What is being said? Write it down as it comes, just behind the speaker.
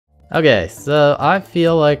Okay, so I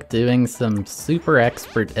feel like doing some super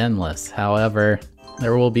expert endless. However,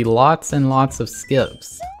 there will be lots and lots of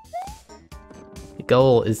skips. The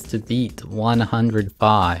goal is to beat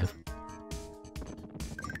 105.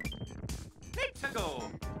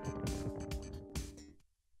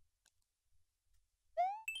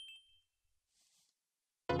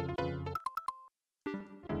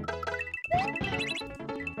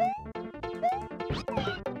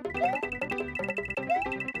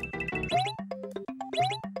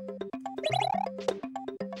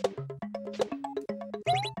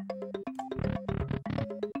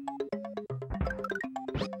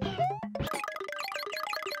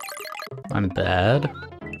 I'm bad?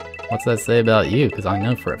 What's that say about you? Because I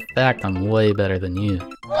know for a fact I'm way better than you.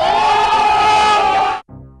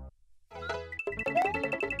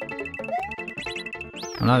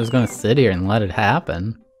 I'm not just gonna sit here and let it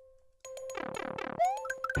happen.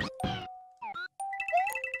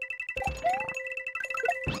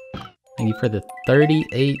 Thank you for the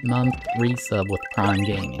 38-month resub with Prime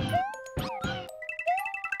Gaming.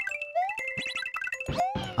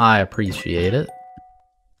 I appreciate it.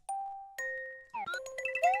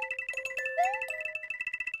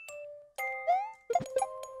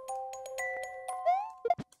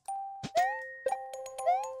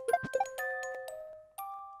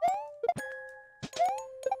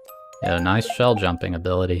 Yeah, nice shell jumping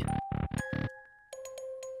ability.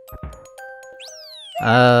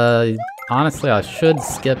 Honestly, I should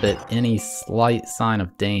skip it any slight sign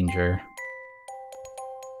of danger.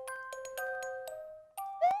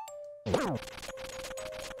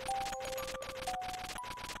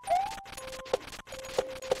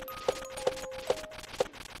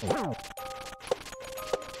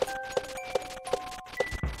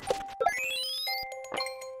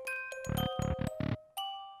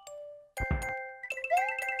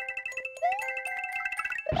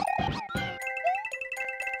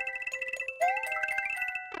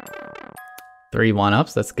 Three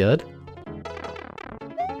 1-ups, that's good.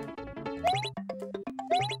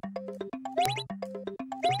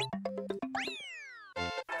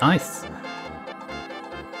 Nice.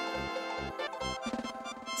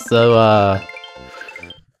 So,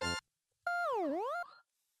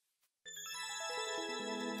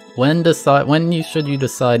 when should you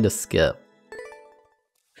decide to skip?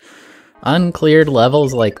 Uncleared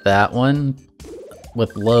levels like that one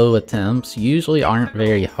with low attempts usually aren't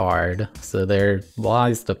very hard, so they're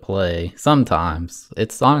wise to play. Sometimes.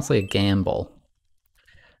 It's honestly a gamble.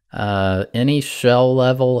 Any shell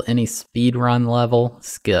level, any speedrun level,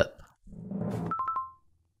 skip.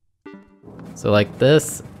 So like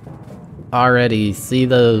this, already see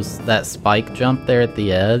that spike jump there at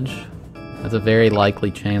the edge? That's a very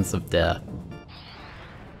likely chance of death.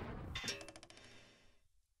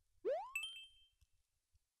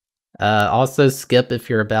 Also skip if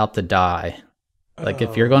you're about to die. Like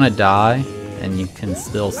if you're gonna die and you can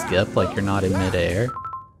still skip, like you're not in midair.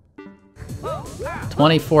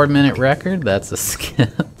 24-minute record, that's a skip.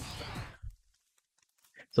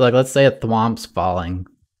 So like let's say a thwomp's falling.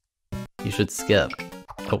 You should skip.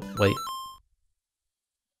 Oh, wait.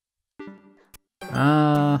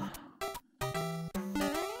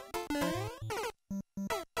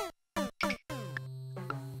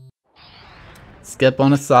 Skip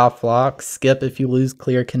on a soft lock, skip if you lose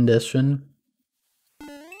clear condition.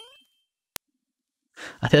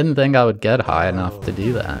 I didn't think I would get high enough to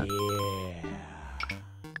do that.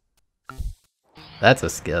 That's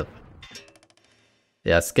a skip.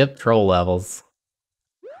 Yeah, skip troll levels.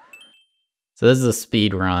 So this is a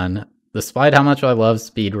speed run. Despite how much I love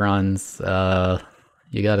speed runs,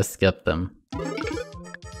 you gotta skip them.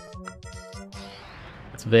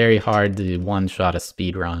 It's very hard to one-shot a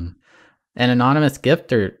speed run. An anonymous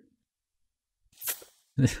gifter.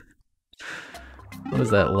 What is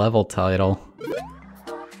that level title?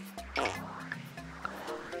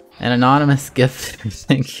 An anonymous gifter.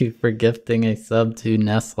 Thank you for gifting a sub to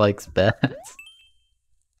Ness Likes Bats.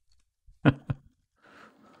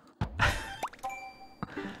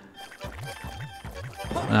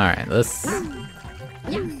 Alright, this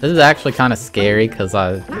is actually kind of scary because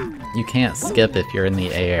you can't skip if you're in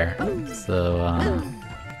the air. So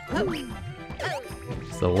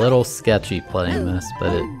it's a little sketchy playing this,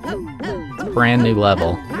 but it's a brand new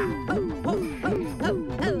level.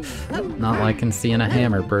 Not like in seeing a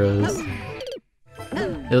Hammer Bros.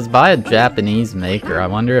 It was by a Japanese maker. I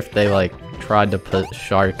wonder if they like tried to put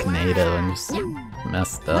Sharknado and just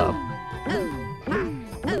messed up.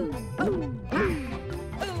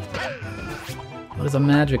 What is a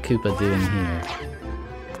Magic Koopa doing here?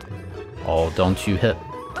 Oh, don't you hit...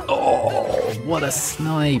 Oh, what a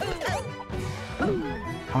snipe!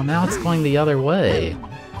 Oh, now it's going the other way.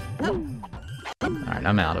 Alright,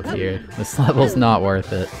 I'm out of here. This level's not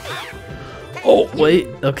worth it. Oh, wait.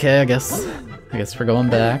 Okay, I guess we're going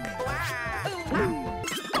back.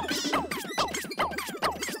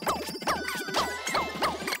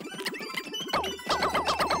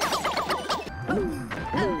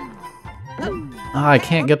 Oh, I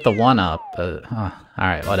can't get the one up, but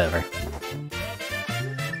alright, whatever.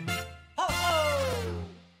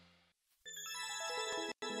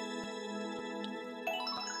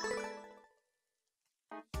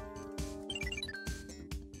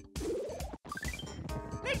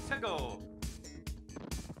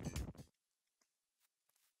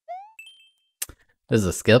 This is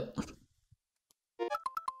a skip.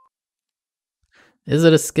 Is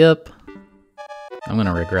it a skip? I'm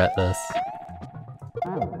gonna regret this.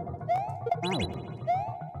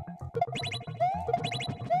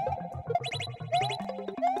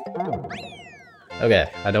 Okay,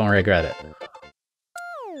 I don't regret it.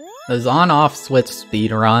 Those on-off switch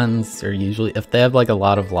speedruns are usually, if they have like a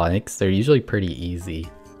lot of likes, they're usually pretty easy.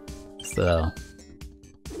 So...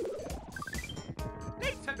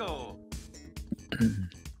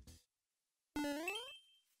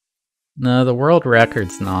 No, the world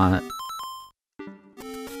record's not.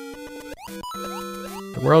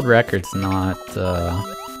 The world record's not a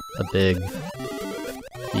big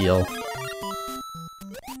deal.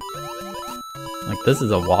 Like, this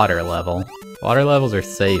is a water level. Water levels are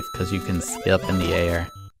safe because you can skip in the air.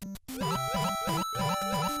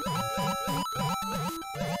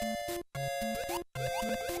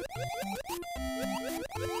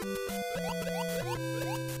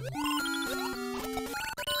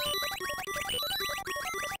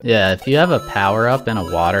 Yeah, if you have a power-up in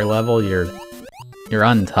a water level, you're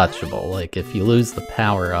untouchable. Like, if you lose the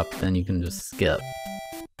power-up, then you can just skip.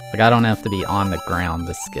 Like, I don't have to be on the ground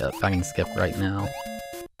to skip. I can skip right now.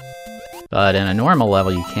 But in a normal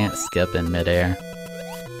level, you can't skip in midair.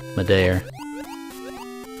 Midair.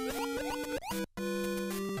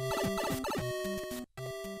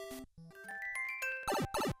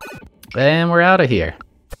 And we're out of here.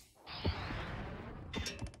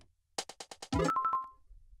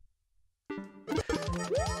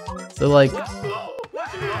 So, like,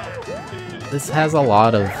 this has a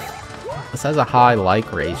high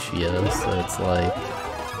like ratio, so it's like...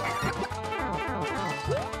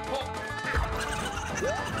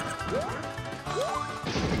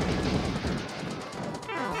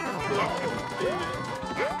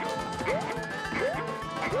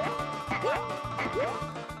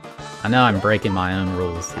 I know I'm breaking my own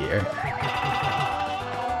rules here.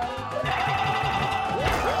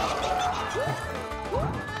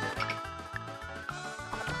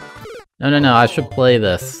 No, I should play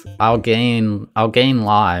this. I'll gain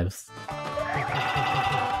lives.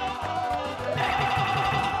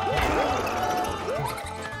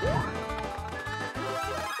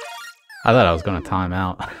 I thought I was gonna time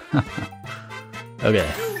out. Okay.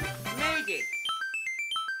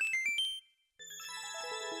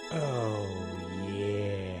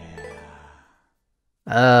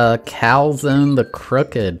 Calzone the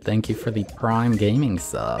Crooked, thank you for the Prime Gaming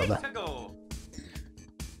sub.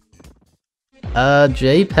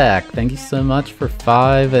 JPack, thank you so much for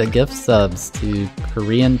 5 gift subs to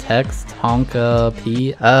Korean Text, Honka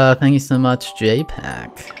P. Thank you so much,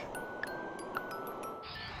 JPack.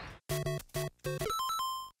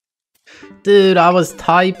 Dude, I was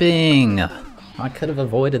typing! I could have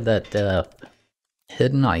avoided that death.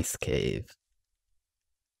 Hidden Ice Cave.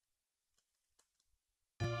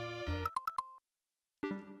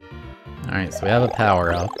 Alright, so we have a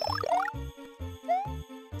power-up.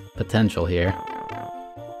 Potential here.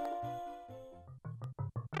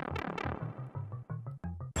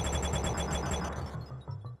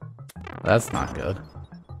 That's not good.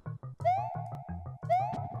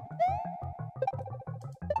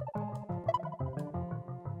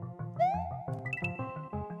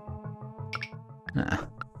 Ah.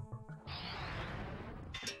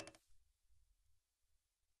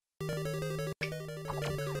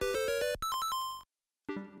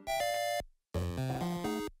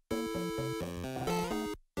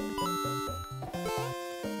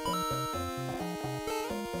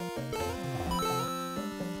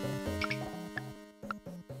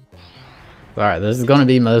 Alright, this is gonna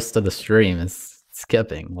be most of the stream, is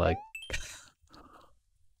skipping, like...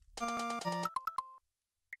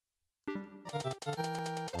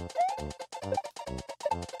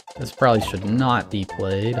 This probably should not be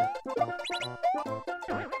played.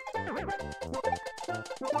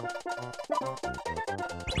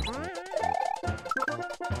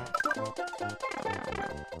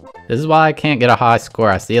 This is why I can't get a high score.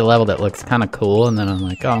 I see a level that looks kind of cool, and then I'm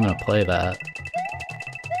like, oh, I'm gonna play that.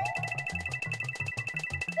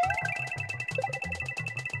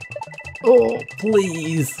 Oh,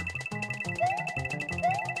 please!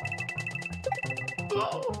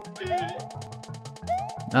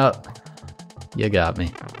 Oh, you got me.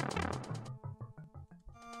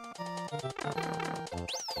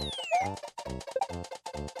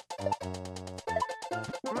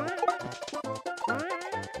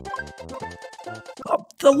 Oh,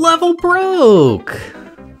 the level broke!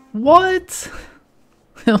 What?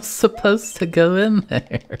 It was supposed to go in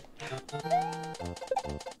there.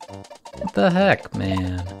 What the heck,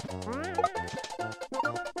 man?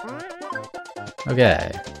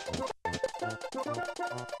 Okay.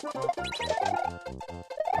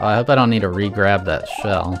 Oh, I hope I don't need to re-grab that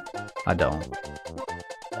shell. I don't.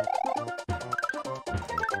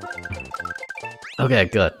 Okay,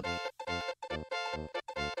 good.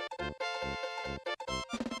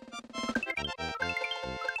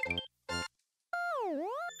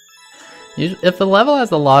 If the level has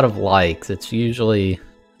a lot of likes, it's usually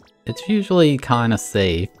kind of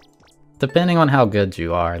safe. Depending on how good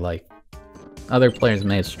you are, like, other players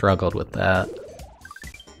may have struggled with that.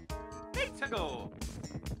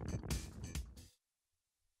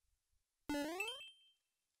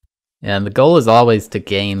 Yeah, and the goal is always to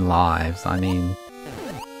gain lives. I mean,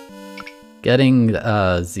 getting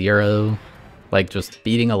 0, like just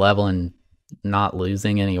beating a level and not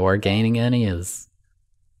losing any or gaining any is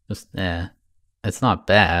just, it's not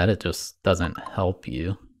bad, it just doesn't help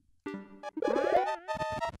you.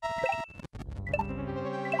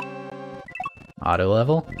 Auto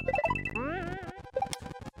level?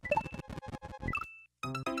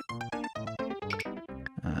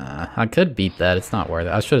 I could beat that, it's not worth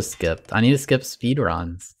it. I should have skipped. I need to skip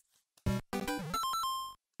speedruns.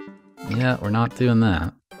 Yeah, we're not doing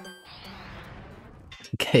that.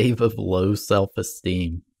 Cave of low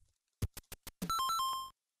self-esteem.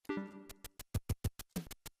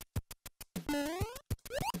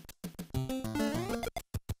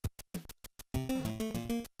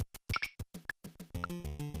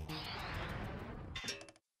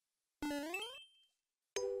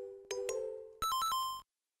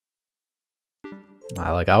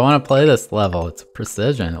 I want to play this level. It's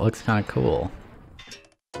precision. It looks kind of cool.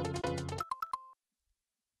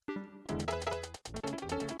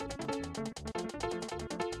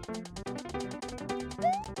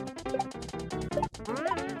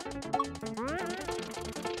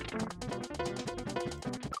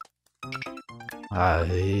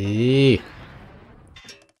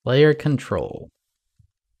 Player control.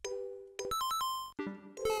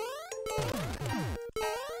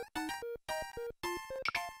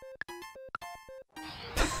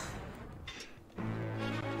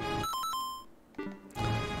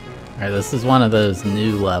 Alright, this is one of those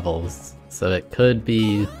new levels, so it could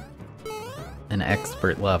be an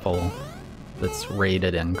expert level that's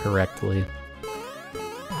rated incorrectly.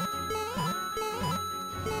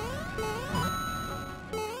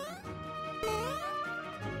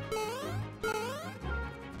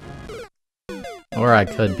 Or I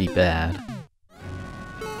could be bad.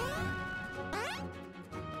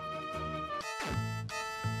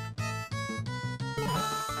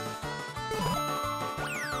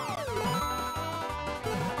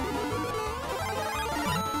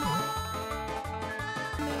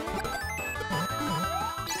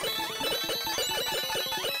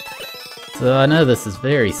 So I know this is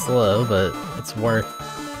very slow, but it's worth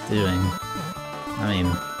doing. I mean,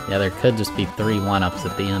 yeah, there could just be 3 1-ups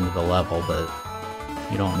at the end of the level, but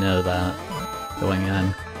you don't know that going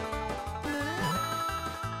in.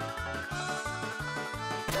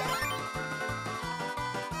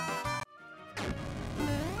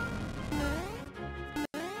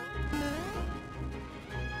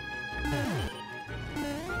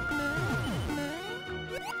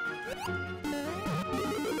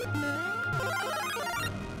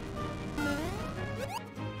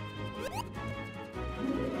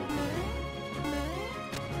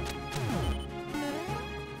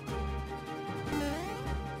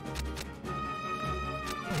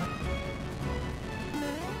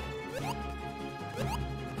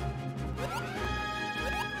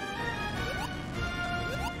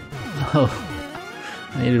 Oh,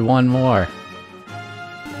 I needed one more.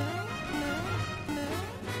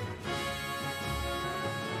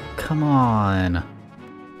 Come on. Oh,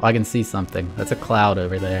 I can see something. That's a cloud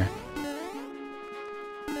over there.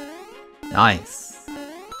 Nice.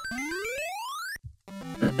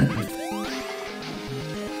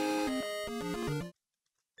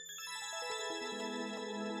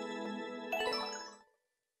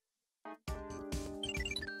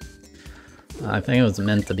 I think it was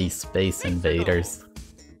meant to be Space Invaders.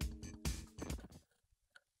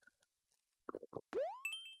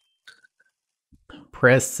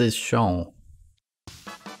 Precision.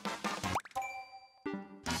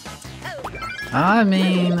 I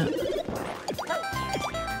mean...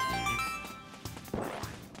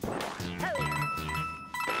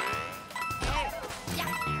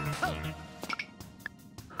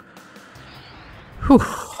 Whew.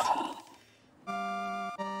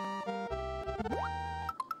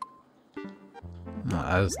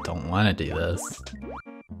 I just don't want to do this.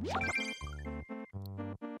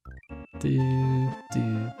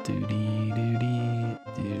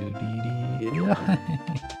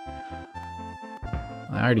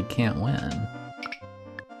 I already can't win.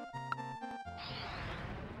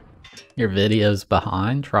 Your video's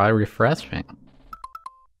behind? Try refreshing.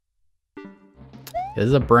 This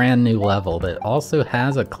is a brand new level that also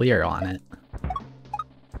has a clear on it.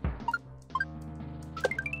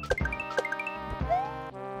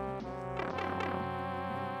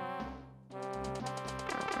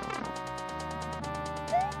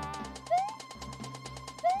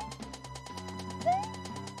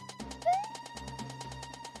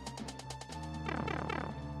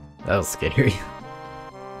 That was scary.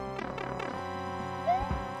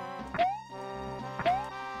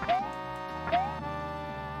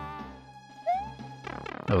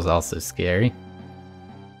 That was also scary.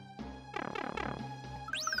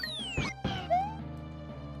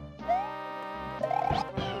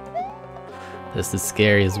 This is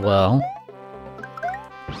scary as well.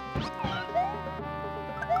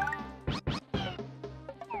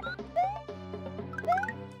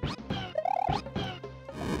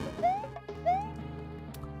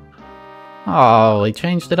 Oh, he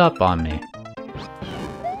changed it up on me.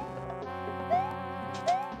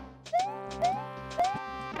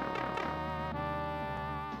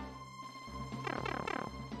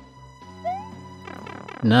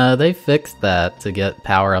 No, they fixed that to get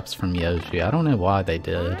power-ups from Yoshi. I don't know why they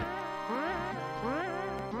did.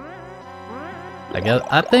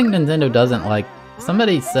 I think Nintendo doesn't like...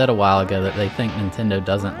 Somebody said a while ago that they think Nintendo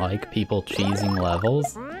doesn't like people cheesing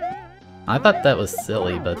levels. I thought that was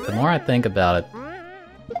silly, but the more I think about it,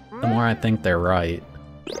 the more I think they're right.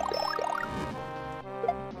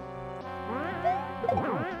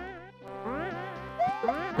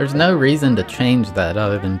 There's no reason to change that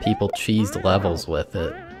other than people cheesed levels with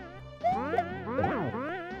it.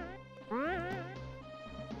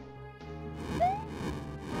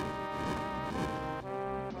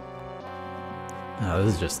 Oh,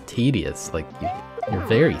 this is just tedious. Like, you're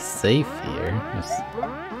very safe here. Just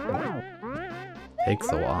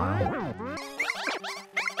takes a while.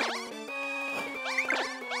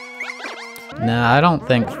 No, I don't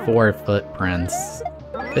think 4 footprints.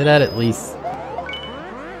 It had at least...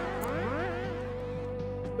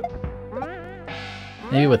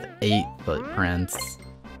 Maybe with 8 footprints,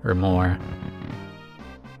 or more.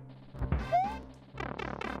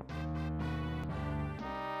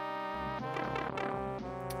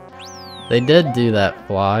 They did do that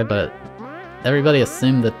fly, but everybody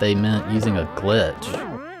assumed that they meant using a glitch.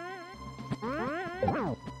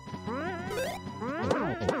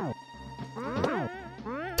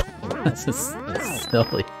 This is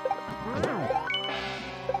silly.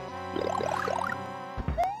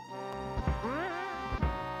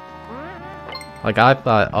 Like, I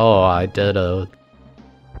thought, oh, I did a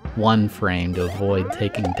 1 frame to avoid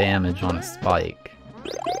taking damage on a spike.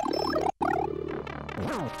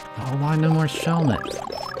 Oh, why no more Shelmet?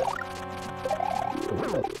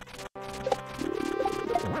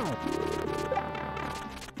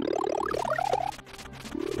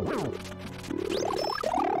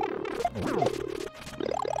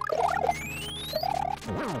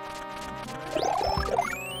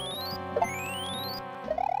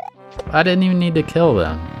 I didn't even need to kill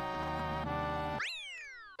them.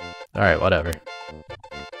 Alright, whatever.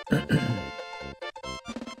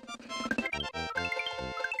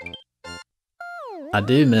 I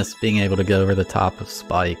do miss being able to go over the top of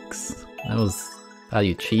spikes. That was how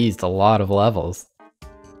you cheesed a lot of levels.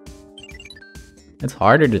 It's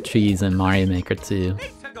harder to cheese in Mario Maker 2.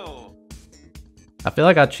 I feel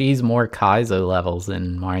like I cheese more Kaizo levels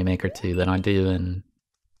in Mario Maker 2 than I do in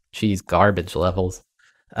cheese garbage levels.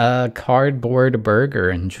 Cardboard burger,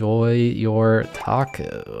 enjoy your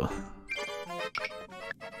taco.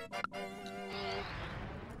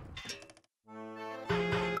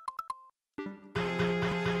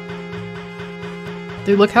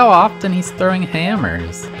 Dude, look how often he's throwing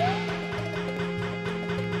hammers.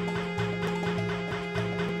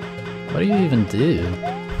 What do you even do?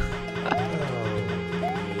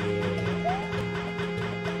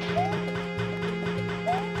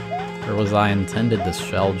 Or was I intended to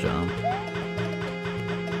shell jump?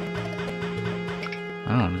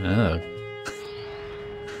 I don't know.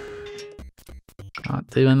 Not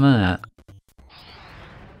doing that.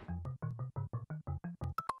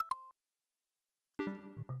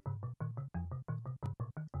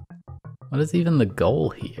 What is even the goal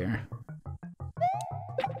here?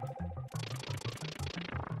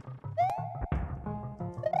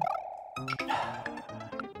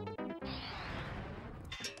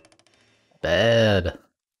 Bad.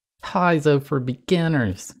 Paizo for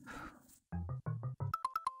beginners.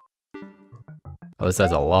 Oh, this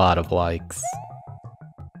has a lot of likes.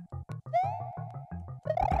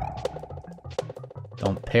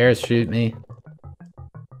 Don't parachute me.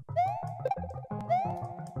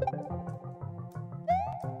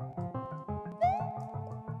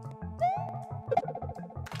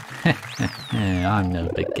 I'm no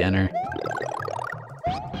beginner.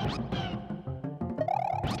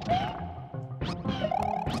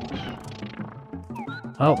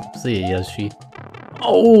 Oh, see ya, Yoshi.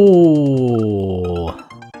 Oh!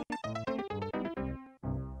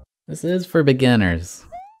 This is for beginners.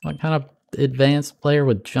 What kind of advanced player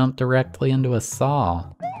would jump directly into a saw?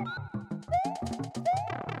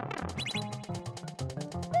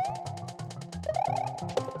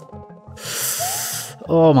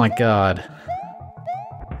 Oh my god.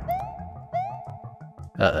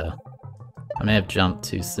 Uh-oh. I may have jumped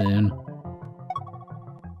too soon.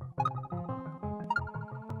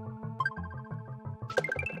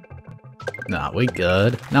 Nah, we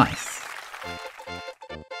good. Nice.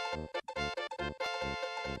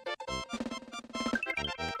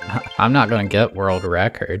 I'm not gonna get world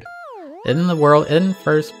record. In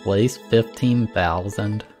first place,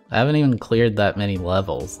 15,000. I haven't even cleared that many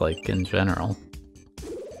levels, like, in general.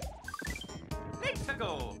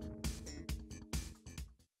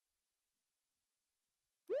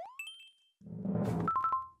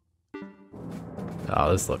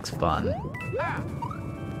 Oh, this looks fun.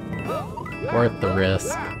 Worth the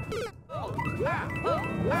risk.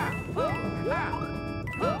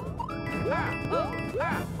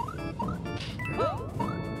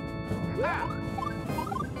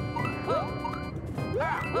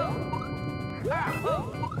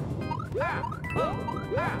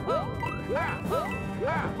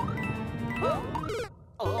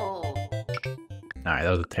 Alright, that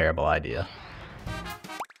was a terrible idea.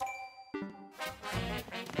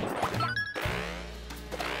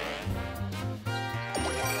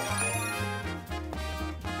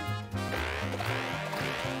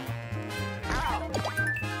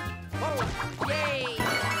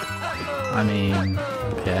 I mean,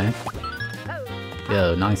 okay.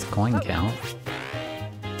 Yo, nice coin count.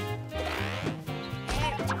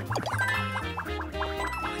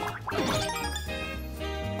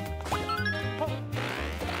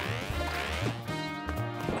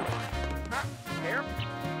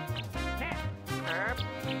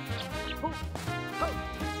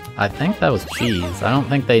 I think that was cheese. I don't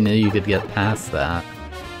think they knew you could get past that.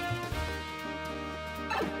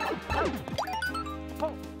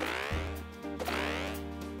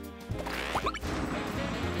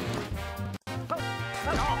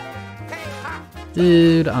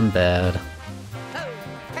 Dude, I'm bad.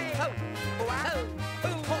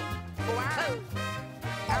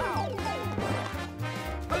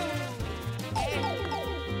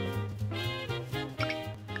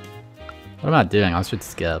 What am I doing? I should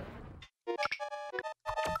skip.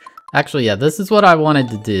 Actually, yeah, this is what I wanted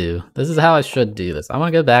to do. This is how I should do this. I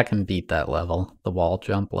want to go back and beat that level. The wall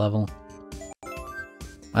jump level.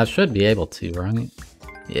 I should be able to, right?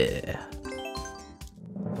 Yeah.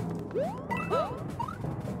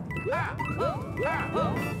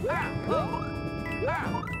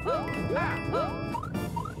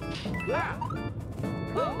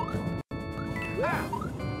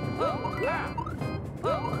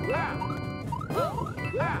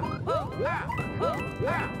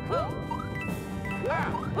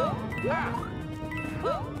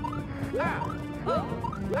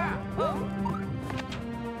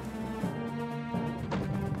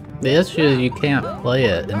 The issue is you can't play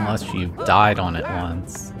it unless you've died on it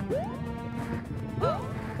once.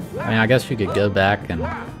 I mean, I guess you could go back and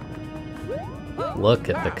look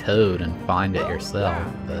at the code and find it yourself,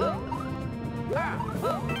 but...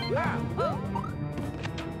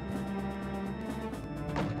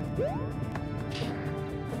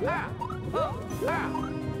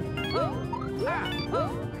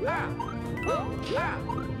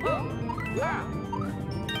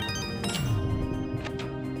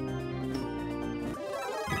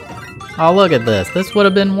 Oh, look at this. This would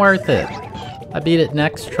have been worth it. I beat it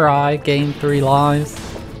next try, gained 3 lives.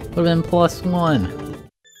 Would have been +1.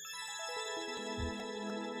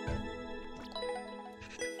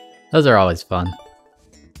 Those are always fun.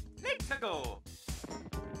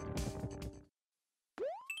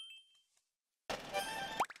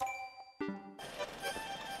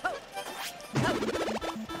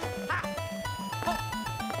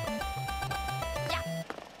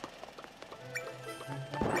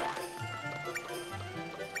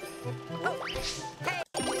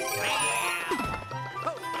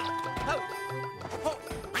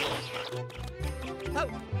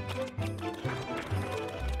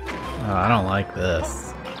 Oh, I don't like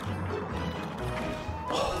this.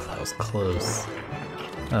 Oh, that was close.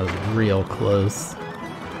 That was real close.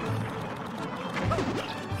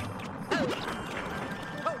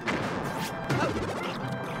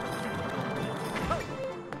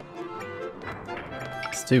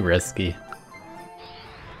 It's too risky.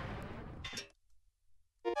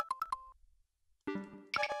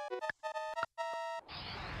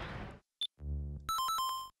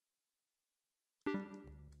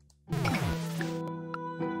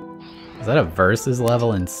 Is that a versus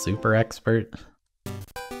level in Super Expert?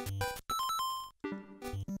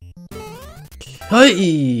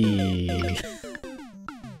 Hey!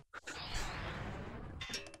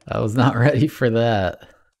 I was not ready for that.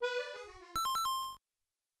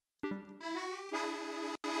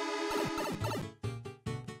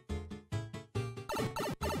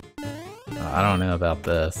 I don't know about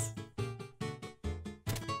this.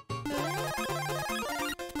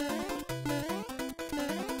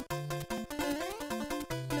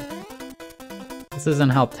 This isn't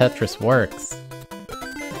how Tetris works.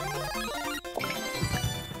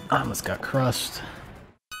 I almost got crushed.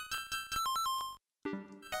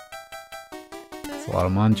 It's a lot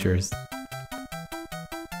of munchers.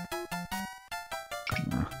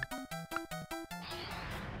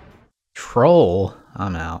 Troll?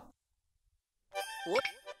 I'm out.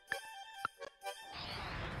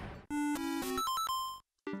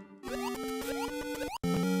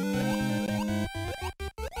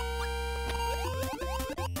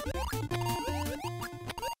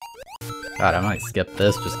 God, I might skip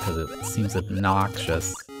this just because it seems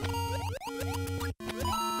obnoxious.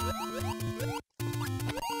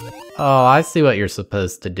 Oh, I see what you're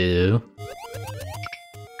supposed to do.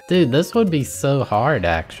 Dude, this would be so hard,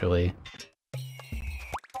 actually.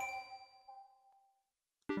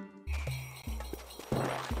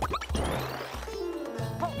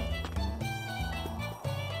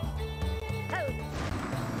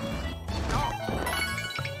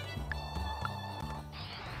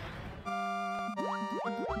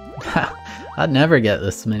 I'd never get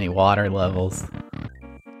this many water levels.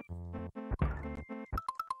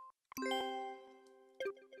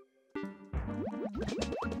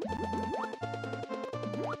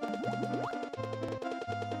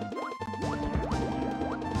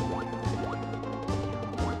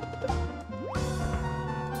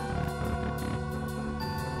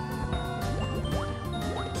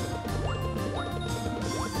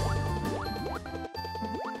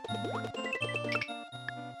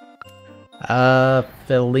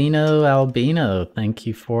 Felino Albino, thank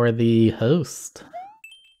you for the host.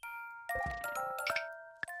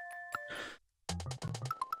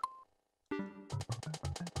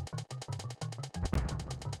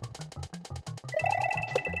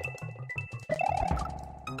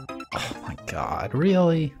 Oh my god,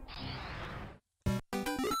 really?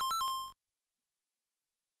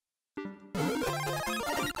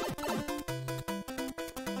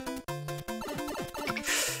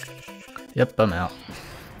 Yep, I'm out.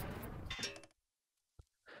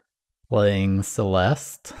 Playing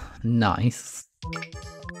Celeste. Nice.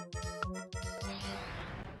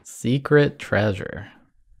 Secret treasure.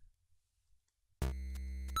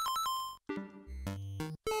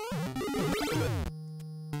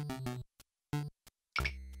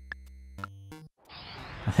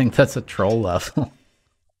 I think that's a troll level.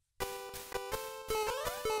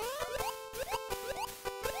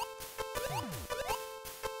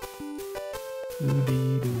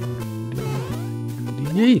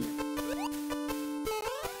 Yay!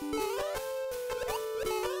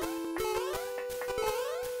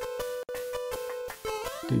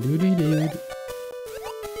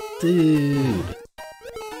 Dude.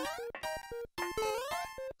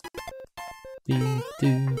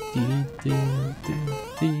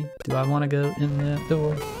 Do I want to go in that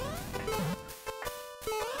door?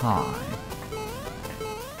 Hi.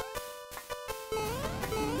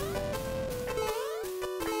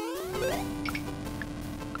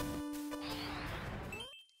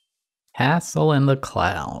 Castle in the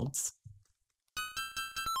clouds.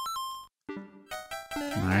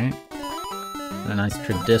 Alright. A nice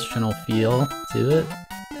traditional feel to it.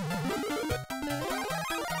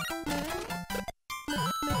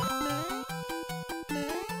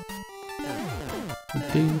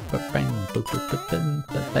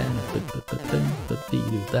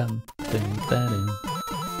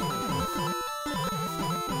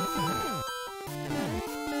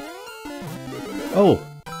 Oh!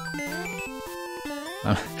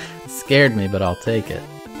 Scared me, but I'll take it.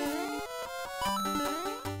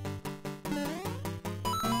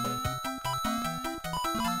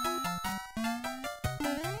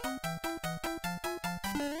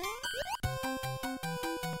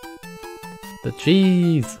 The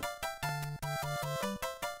cheese!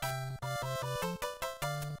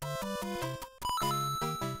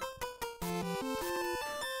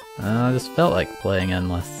 I just felt like playing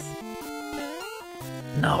endless.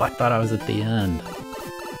 No, I thought I was at the end.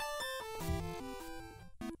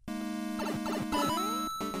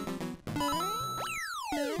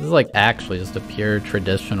 This is like actually just a pure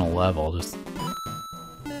traditional level, just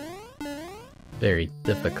very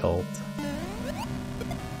difficult.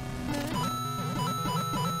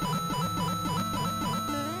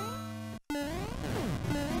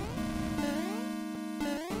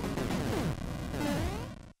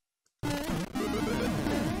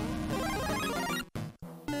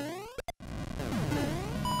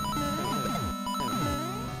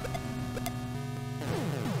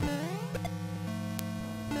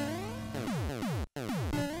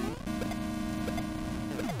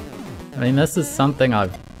 I mean, this is something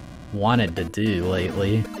I've wanted to do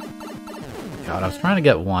lately. God, I was trying to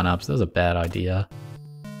get 1-ups. That was a bad idea.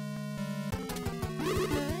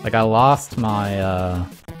 Like, I lost my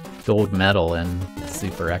gold medal in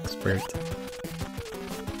Super Expert.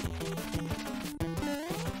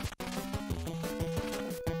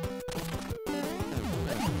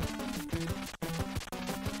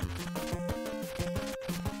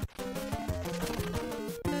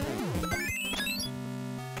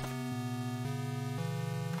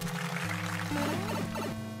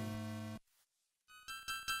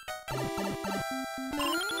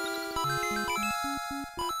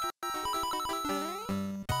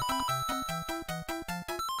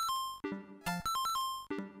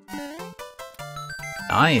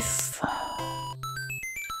 Nice.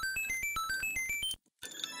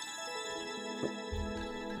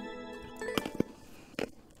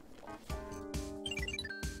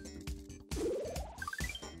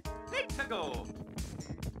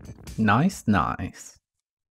 Nice, nice.